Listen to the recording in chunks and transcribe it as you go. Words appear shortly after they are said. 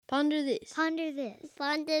Ponder this. Ponder this.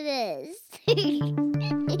 Ponder this.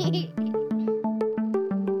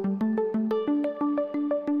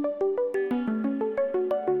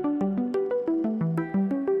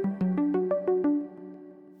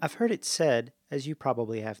 I've heard it said, as you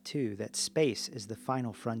probably have too, that space is the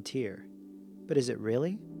final frontier. But is it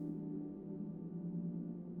really?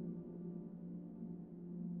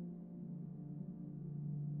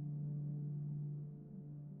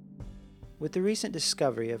 With the recent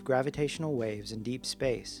discovery of gravitational waves in deep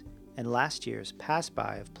space, and last year's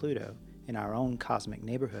pass-by of Pluto in our own cosmic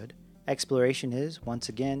neighborhood, exploration is, once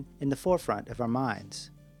again, in the forefront of our minds.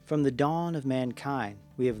 From the dawn of mankind,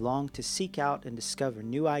 we have longed to seek out and discover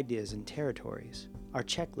new ideas and territories. Our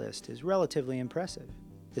checklist is relatively impressive.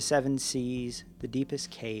 The 7 seas, the deepest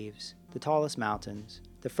caves, the tallest mountains,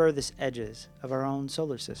 the furthest edges of our own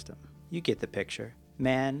solar system. You get the picture.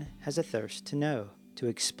 Man has a thirst to know, to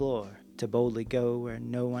explore, to boldly go where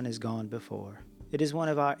no one has gone before. It is one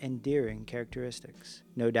of our endearing characteristics,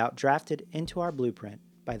 no doubt drafted into our blueprint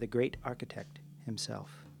by the great architect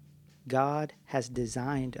himself. God has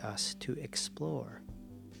designed us to explore.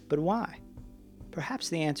 But why? Perhaps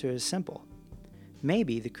the answer is simple.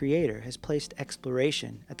 Maybe the Creator has placed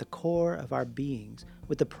exploration at the core of our beings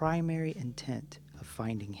with the primary intent of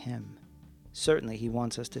finding Him. Certainly He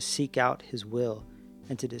wants us to seek out His will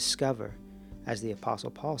and to discover, as the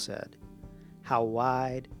Apostle Paul said, how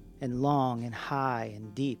wide and long and high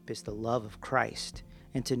and deep is the love of Christ,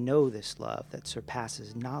 and to know this love that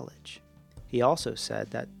surpasses knowledge. He also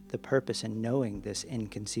said that the purpose in knowing this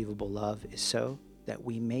inconceivable love is so that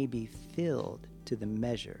we may be filled to the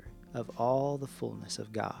measure of all the fullness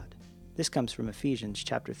of God. This comes from Ephesians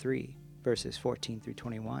chapter 3, verses 14 through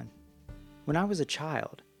 21. When I was a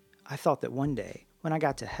child, I thought that one day, when I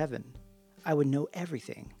got to heaven, I would know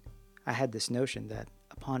everything. I had this notion that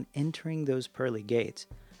upon entering those pearly gates,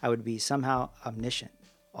 I would be somehow omniscient,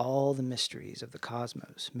 all the mysteries of the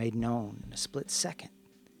cosmos made known in a split second.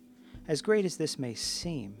 As great as this may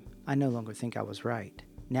seem, I no longer think I was right.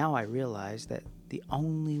 Now I realize that the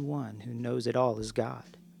only one who knows it all is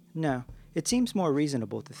God. No, it seems more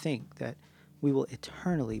reasonable to think that we will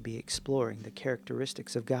eternally be exploring the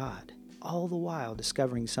characteristics of God, all the while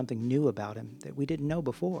discovering something new about Him that we didn't know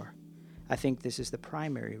before. I think this is the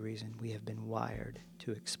primary reason we have been wired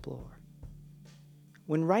to explore.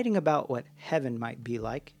 When writing about what heaven might be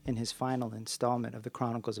like in his final installment of the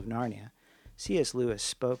Chronicles of Narnia, C.S. Lewis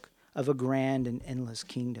spoke of a grand and endless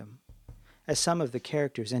kingdom. As some of the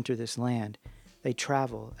characters enter this land, they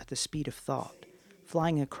travel at the speed of thought,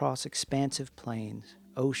 flying across expansive plains,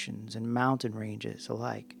 oceans, and mountain ranges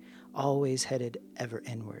alike, always headed ever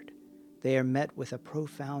inward. They are met with a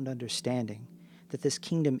profound understanding that this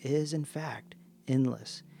kingdom is, in fact,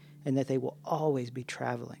 endless, and that they will always be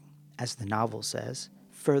traveling, as the novel says,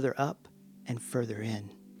 further up and further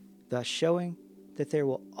in, thus showing that there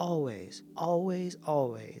will always, always,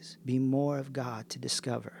 always be more of God to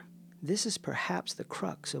discover. This is perhaps the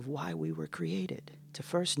crux of why we were created, to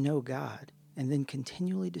first know God and then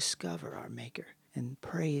continually discover our Maker and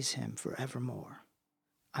praise Him forevermore.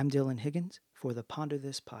 I'm Dylan Higgins for the Ponder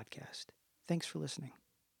This podcast. Thanks for listening.